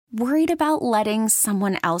Worried about letting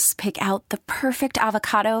someone else pick out the perfect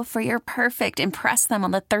avocado for your perfect impress them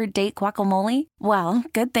on the third date guacamole? Well,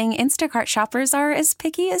 good thing Instacart shoppers are as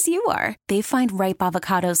picky as you are. They find ripe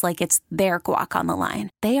avocados like it's their guac on the line.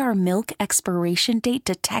 They are milk expiration date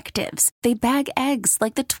detectives. They bag eggs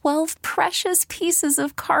like the 12 precious pieces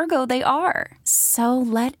of cargo they are. So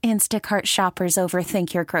let Instacart shoppers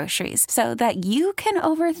overthink your groceries so that you can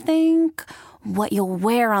overthink what you'll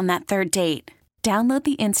wear on that third date. Download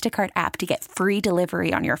the Instacart app to get free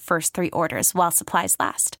delivery on your first 3 orders while supplies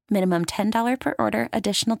last. Minimum $10 per order.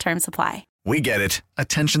 Additional terms apply. We get it.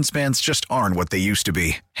 Attention spans just aren't what they used to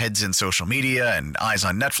be. Heads in social media and eyes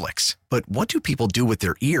on Netflix. But what do people do with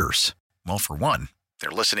their ears? Well, for one, they're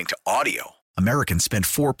listening to audio. Americans spend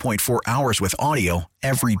 4.4 hours with audio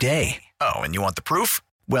every day. Oh, and you want the proof?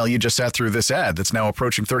 Well, you just sat through this ad that's now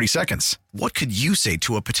approaching 30 seconds. What could you say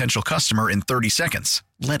to a potential customer in 30 seconds?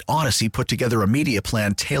 Let Odyssey put together a media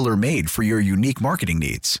plan tailor-made for your unique marketing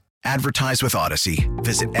needs. Advertise with Odyssey.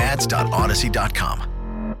 Visit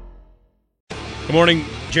ads.odyssey.com. Good morning,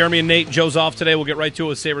 Jeremy and Nate. Joe's off today. We'll get right to it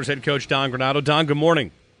with Sabres head coach Don Granato. Don, good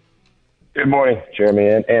morning. Good morning,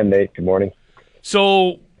 Jeremy and Nate. Good morning.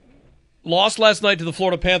 So, lost last night to the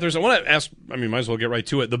Florida Panthers. I want to ask, might as well get right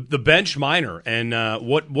to it. The bench minor and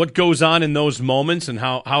what goes on in those moments and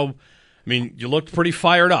how you looked pretty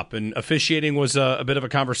fired up, and officiating was a bit of a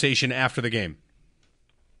conversation after the game.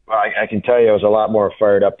 Well, I can tell you I was a lot more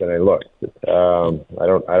fired up than I looked. I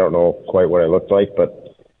don't know quite what I looked like,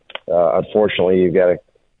 but unfortunately you got to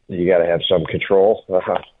have some control.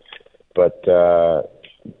 But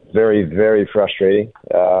very, very frustrating.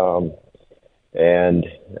 And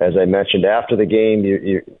as I mentioned after the game,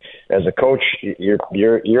 you as a coach,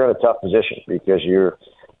 you're in a tough position because you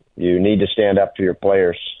need to stand up for your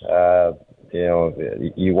players.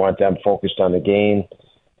 You want them focused on the game.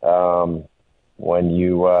 When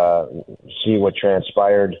you see what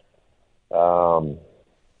transpired,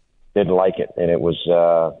 didn't like it, and it was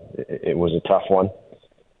a tough one.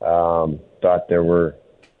 Thought there were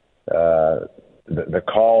the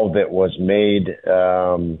call that was made.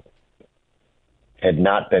 Had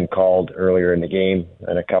not been called earlier in the game,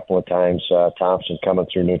 and a couple of times Thompson coming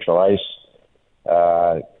through neutral ice,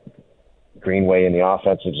 Greenway in the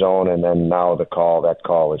offensive zone, and then now that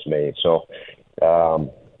call is made. So,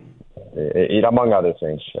 among other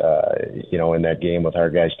things, in that game with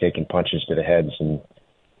our guys taking punches to the heads and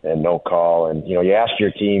no call, and you ask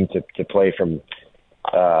your team to play from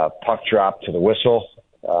puck drop to the whistle.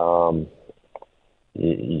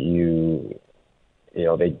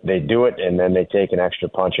 They do it, and then they take an extra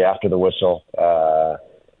punch after the whistle,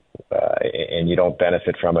 and you don't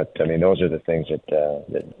benefit from it. I mean, those are the things that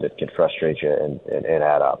can frustrate you and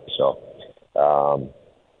add up. So,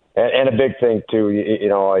 and a big thing too,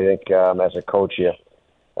 I think as a coach,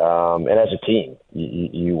 and as a team,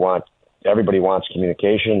 you want everybody wants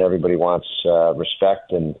communication, everybody wants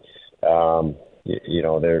respect, and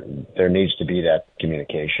there needs to be that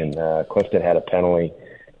communication. Clifton had a penalty.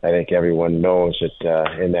 I think everyone knows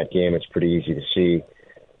that in that game it's pretty easy to see.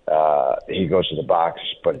 He goes to the box,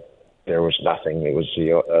 but there was nothing. It was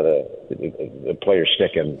the player's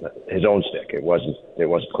stick and his own stick. It wasn't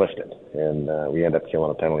Clifton, and we end up killing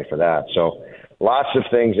a penalty for that. So lots of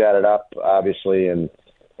things added up, obviously, and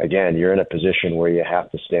again, you're in a position where you have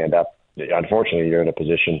to stand up. Unfortunately, you're in a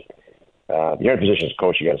position as a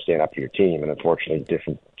coach, you got to stand up for your team, and unfortunately,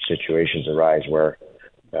 different situations arise where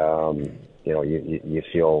you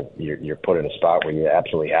feel you're put in a spot where you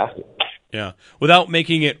absolutely have to. Yeah. Without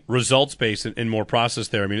making it results-based and more process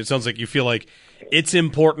there, it sounds like you feel like it's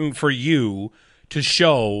important for you to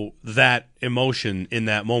show that emotion in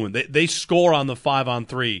that moment. They score on the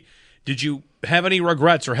 5-on-3. Did you have any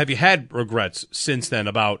regrets, or have you had regrets since then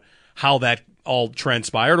about how that all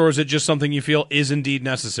transpired, or is it just something you feel is indeed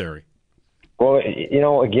necessary? Well,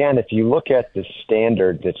 again, if you look at the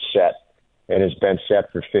standard that's set, and has been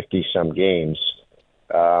set for 50-some games.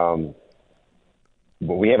 But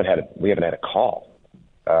we haven't had a call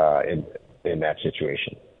in that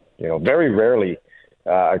situation. Very rarely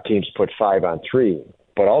our teams put 5-on-3,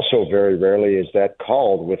 but also very rarely is that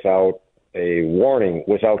called without a warning,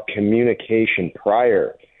 without communication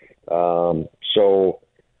prior.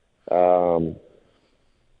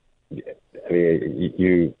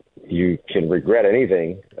 You can regret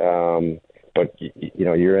anything, but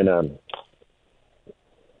you're in a.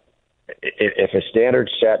 If a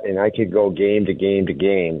standard's set and I could go game to game to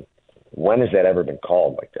game, when has that ever been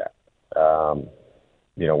called like that?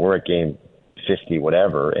 We're at game 50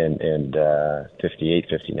 whatever and 58,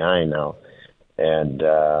 59 now, and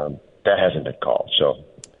that hasn't been called. So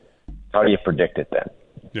how do you predict it then?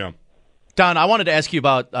 Yeah. Don, I wanted to ask you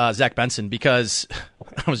about Zach Benson because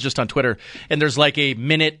I was just on Twitter, and there's like a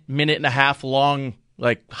minute and a half long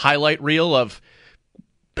like highlight reel of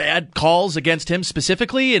bad calls against him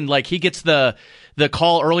specifically, and like he gets the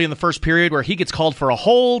call early in the first period where he gets called for a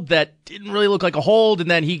hold that didn't really look like a hold, and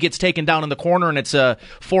then he gets taken down in the corner and it's a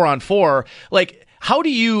 4-on-4. Like, how do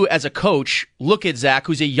you as a coach look at Zach,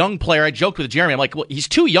 who's a young player? I joked with Jeremy, I'm like, well, he's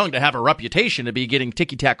too young to have a reputation to be getting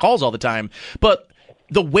ticky-tack calls all the time, but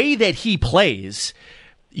the way that he plays,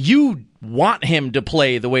 you want him to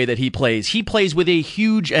play the way that he plays. He plays with a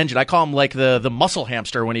huge engine. I call him like the muscle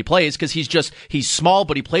hamster when he plays because he's small,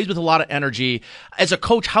 but he plays with a lot of energy. As a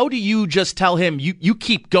coach, how do you just tell him, you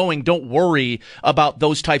keep going, don't worry about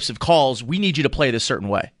those types of calls. We need you to play this certain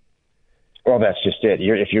way. Well, that's just it.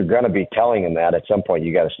 If you're going to be telling him that, at some point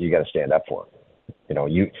you got to stand up for him. You know,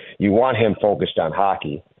 you want him focused on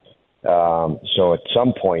hockey. So at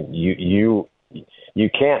some point you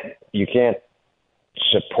can't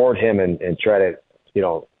support him and try to,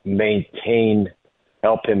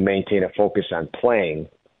 help him maintain a focus on playing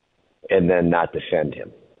and then not defend him.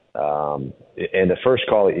 And the first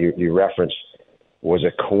call that you referenced was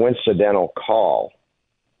a coincidental call,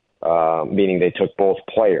 meaning they took both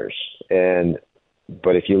players.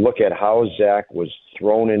 But if you look at how Zach was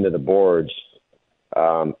thrown into the boards,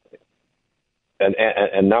 a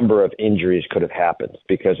number of injuries could have happened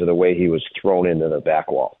because of the way he was thrown into the back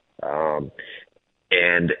wall.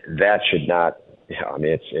 And that should not,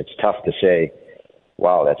 it's tough to say,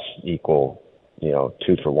 wow, that's equal, 2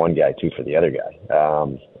 for one guy, 2 for the other guy,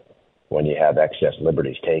 when you have excess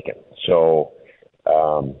liberties taken. So,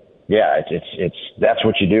 it's that's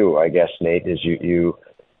what you do, I guess, Nate, is you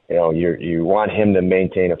want him to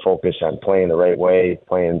maintain a focus on playing the right way,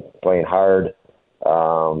 playing hard,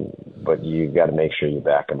 but you got to make sure you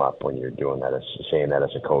back him up when you're doing that, saying that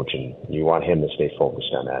as a coach, and you want him to stay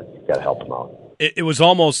focused on that. You got to help him out. It was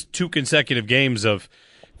almost 2 consecutive games of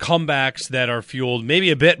comebacks that are fueled maybe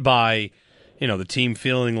a bit by, the team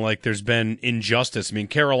feeling like there's been injustice. I mean,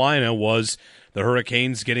 Carolina was the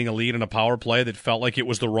Hurricanes getting a lead in a power play that felt like it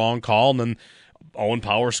was the wrong call, and then Owen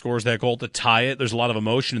Power scores that goal to tie it. There's a lot of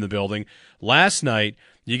emotion in the building. Last night,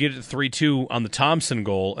 you get it 3-2 on the Thompson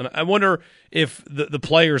goal, and I wonder if the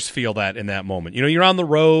players feel that in that moment. You're on the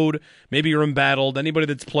road, maybe you're embattled. Anybody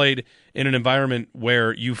that's played in an environment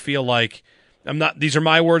where you feel like, these are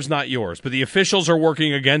my words, not yours, but the officials are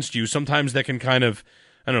working against you, sometimes that can kind of,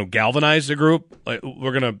 galvanize the group. Like,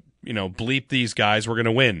 we're going to, bleep these guys, we're going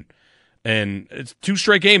to win. And it's 2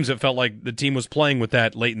 straight games it felt like the team was playing with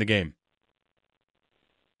that late in the game.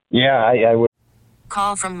 Yeah, I would.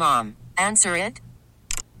 Call from mom. Answer it.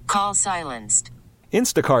 Call silenced.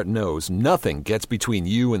 Instacart knows nothing gets between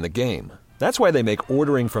you and the game. That's why they make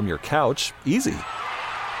ordering from your couch easy.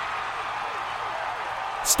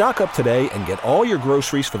 Stock up today and get all your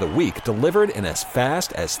groceries for the week delivered in as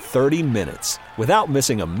fast as 30 minutes without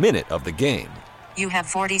missing a minute of the game. You have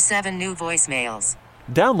 47 new voicemails.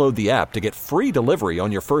 Download the app to get free delivery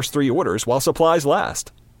on your first 3 orders while supplies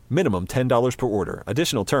last. Minimum $10 per order.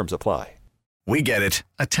 Additional terms apply. We get it.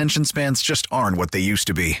 Attention spans just aren't what they used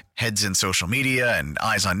to be. Heads in social media and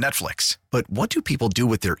eyes on Netflix. But what do people do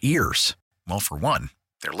with their ears? Well, for one,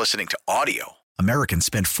 they're listening to audio. Americans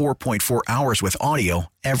spend 4.4 hours with audio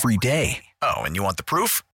every day. Oh, and you want the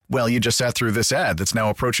proof? Well, you just sat through this ad that's now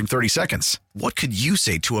approaching 30 seconds. What could you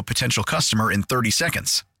say to a potential customer in 30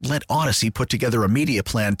 seconds? Let Odyssey put together a media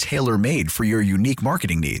plan tailor-made for your unique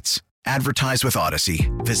marketing needs. Advertise with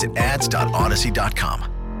Odyssey. Visit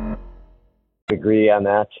ads.odyssey.com. Agree on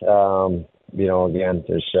that. Again,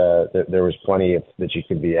 there was plenty that you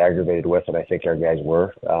could be aggravated with, and I think our guys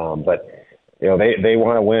were. But they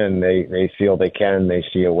want to win. They feel they can. They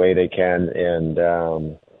see a way they can, and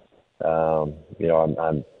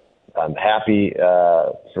I'm happy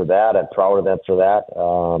for that. I'm proud of them for that.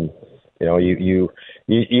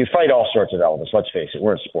 You fight all sorts of elements. Let's face it,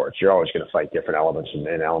 we're in sports. You're always going to fight different elements and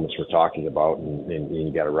elements we're talking about, and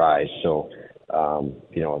you got to rise. So,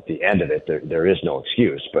 at the end of it, there is no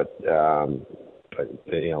excuse. But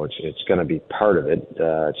it's going to be part of it.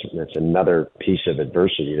 It's another piece of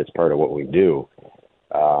adversity that's part of what we do.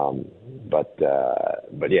 But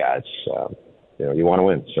yeah, it's you want to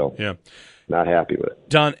win. So yeah. Not happy with it.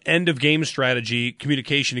 Don, end of game strategy,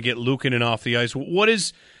 communication to get Luukkonen off the ice.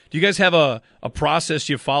 Do you guys have a process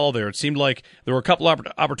you follow there? It seemed like there were a couple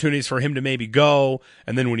opportunities for him to maybe go,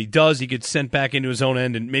 and then when he does, he gets sent back into his own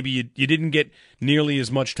end, and maybe you didn't get nearly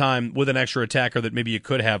as much time with an extra attacker that maybe you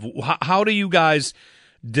could have. How do you guys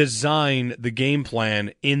design the game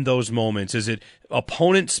plan in those moments? Is it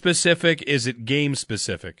opponent specific? Is it game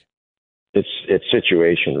specific? It's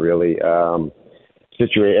situation, really.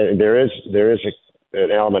 situation. There is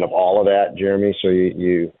an element of all of that, Jeremy. So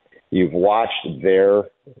you've watched their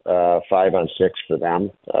 5-on-6 for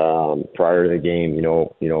them prior to the game. You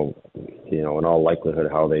know, in all likelihood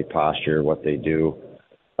how they posture, what they do.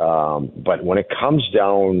 But when it comes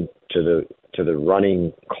down to the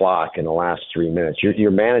running clock in the last 3 minutes,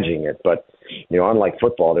 you're managing it. But unlike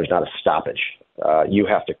football, there's not a stoppage. You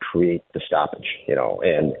have to create the stoppage,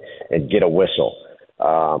 and get a whistle.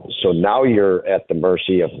 So now you're at the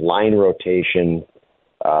mercy of line rotation.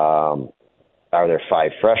 Are there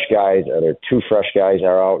 5 fresh guys? Are there 2 fresh guys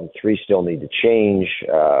are out and 3 still need to change?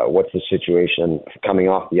 What's the situation coming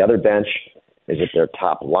off the other bench? Is it their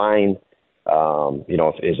top line?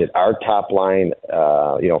 Is it our top line?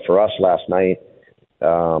 For us last night,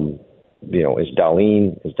 is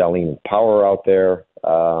Darlene and Power out there?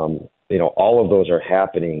 All of those are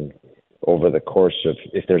happening over the course of,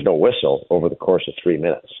 if there's no whistle, over the course of 3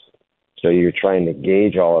 minutes. So you're trying to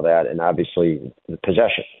gauge all of that, and obviously the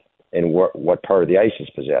possession and what part of the ice is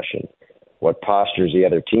possession. What posture is the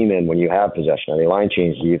other team in when you have possession? Are they line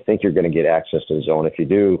change? Do you think you're going to get access to the zone? If you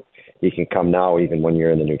do, you can come now even when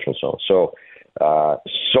you're in the neutral zone. So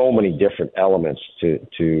so many different elements to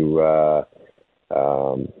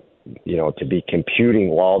be computing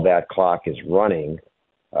while that clock is running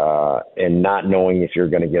and not knowing if you're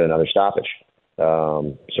going to get another stoppage.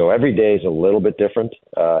 So every day is a little bit different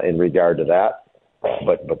in regard to that,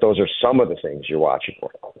 but those are some of the things you're watching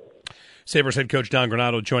for. Sabres head coach Don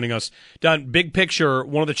Granato joining us. Don, big picture,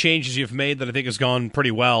 one of the changes you've made that I think has gone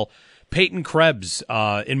pretty well, Peyton Krebs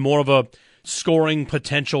in more of a scoring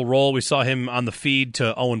potential role. We saw him on the feed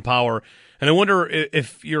to Owen Power, and I wonder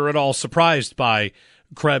if you're at all surprised by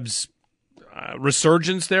Krebs'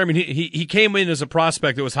 resurgence there. I mean, he came in as a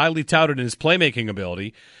prospect that was highly touted in his playmaking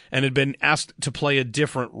ability and had been asked to play a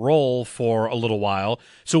different role for a little while.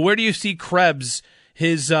 So where do you see Krebs,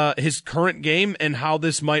 his current game, and how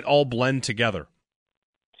this might all blend together?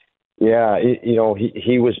 Yeah,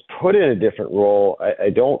 he was put in a different role. I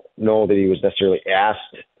don't know that he was necessarily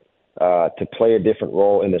asked to play a different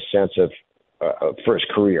role in the sense of for his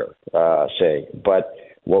career, say. But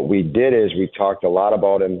what we did is we talked a lot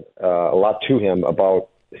to him about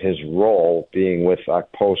his role being with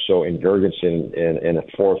Okposo and Gergensen in a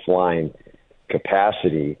fourth line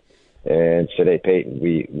capacity, and said, "Hey, Peyton,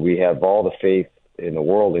 we have all the faith in the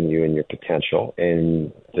world in you and your potential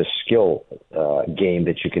and the skill game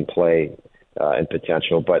that you can play and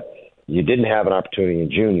potential, but you didn't have an opportunity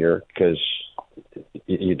in junior because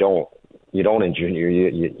you don't in junior.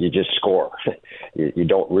 You just score. You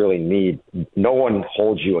don't really need. No one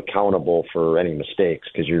holds you accountable for any mistakes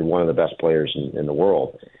because you're one of the best players in the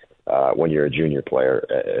world when you're a junior player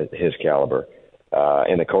at his caliber.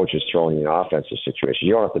 And the coach is throwing you an offensive situation.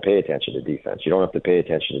 You don't have to pay attention to defense. You don't have to pay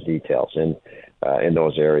attention to details in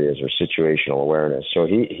those areas or situational awareness. So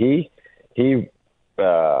he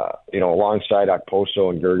alongside Okposo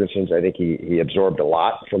and Gergensen, I think he absorbed a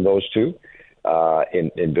lot from those two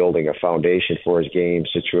in building a foundation for his game,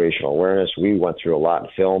 situational awareness. We went through a lot in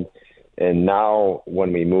film, and now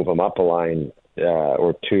when we move him up a line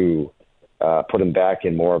or two, put him back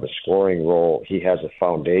in more of a scoring role, he has a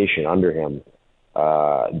foundation under him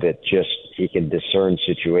that just he can discern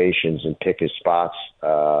situations and pick his spots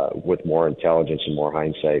with more intelligence and more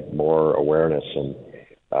hindsight, more awareness, and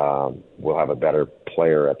we'll have a better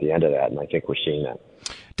player at the end of that, and I think we're seeing that.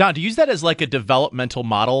 Don, do you use that as like a developmental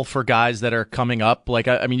model for guys that are coming up? Like,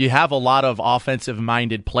 I mean, you have a lot of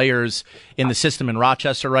offensive-minded players in the system in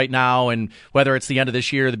Rochester right now, and whether it's the end of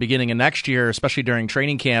this year or the beginning of next year, especially during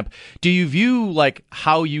training camp, do you view like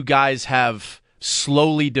how you guys have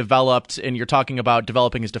slowly developed, and you're talking about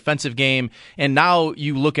developing his defensive game, and now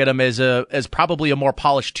you look at him as probably a more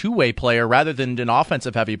polished two-way player rather than an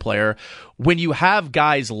offensive-heavy player. When you have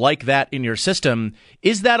guys like that in your system,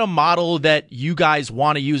 is that a model that you guys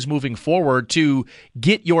want to use moving forward to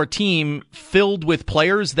get your team filled with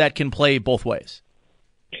players that can play both ways?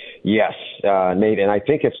 Yes, Nate, and I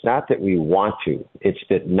think it's not that we want to. It's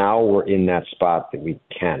that now we're in that spot that we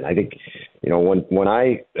can. I think, when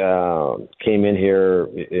I came in here,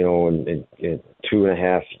 in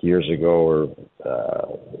 2.5 years ago, or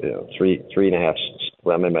three and a half,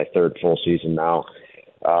 well, I'm in my third full season now.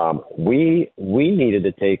 We needed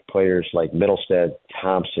to take players like Middlestead,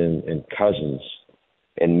 Thompson, and Cousins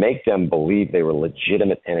and make them believe they were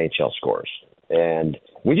legitimate NHL scorers. And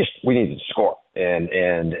we needed to score.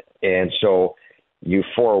 And so you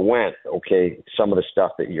forewent, some of the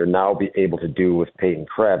stuff that you're now be able to do with Peyton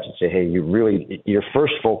Krebs and say, hey, your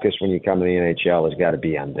first focus when you come to the NHL has got to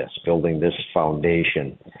be on this, building this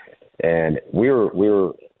foundation. And we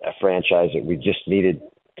were a franchise that we just needed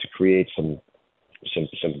to create some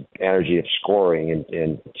some energy of scoring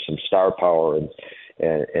and some star power and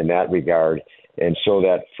in that regard. And so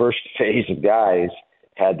that first phase of guys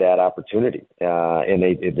had that opportunity, and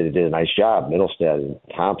they did a nice job. Middlestead and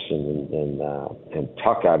Thompson and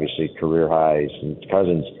Tuck, obviously career highs, and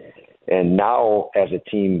Cousins. And now as a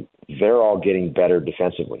team, they're all getting better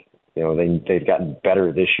defensively. They've gotten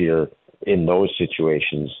better this year in those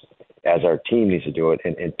situations as our team needs to do it.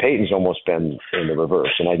 And Peyton's almost been in the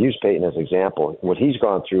reverse. And I'd use Peyton as an example. What he's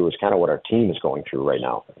gone through is kind of what our team is going through right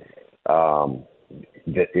now.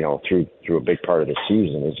 Through a big part of the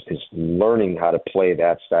season is learning how to play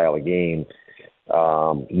that style of game,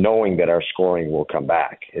 knowing that our scoring will come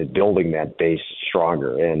back, and building that base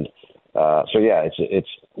stronger. And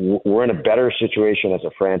we're in a better situation as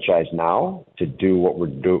a franchise now to do what we're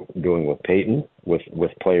doing with Peyton,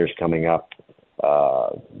 with players coming up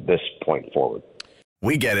this point forward.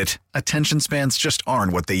 We get it. Attention spans just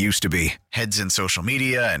aren't what they used to be. Heads in social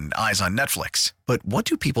media and eyes on Netflix. But what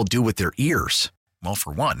do people do with their ears? Well,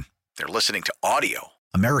 for one, they're listening to audio.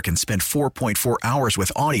 Americans spend 4.4 hours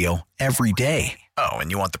with audio every day. Oh,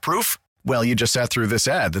 and you want the proof? Well, you just sat through this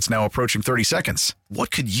ad that's now approaching 30 seconds.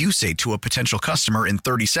 What could you say to a potential customer in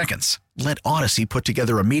 30 seconds? Let Odyssey put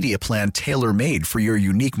together a media plan tailor-made for your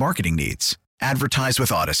unique marketing needs. Advertise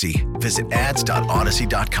with Odyssey. Visit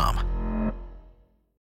ads.odyssey.com.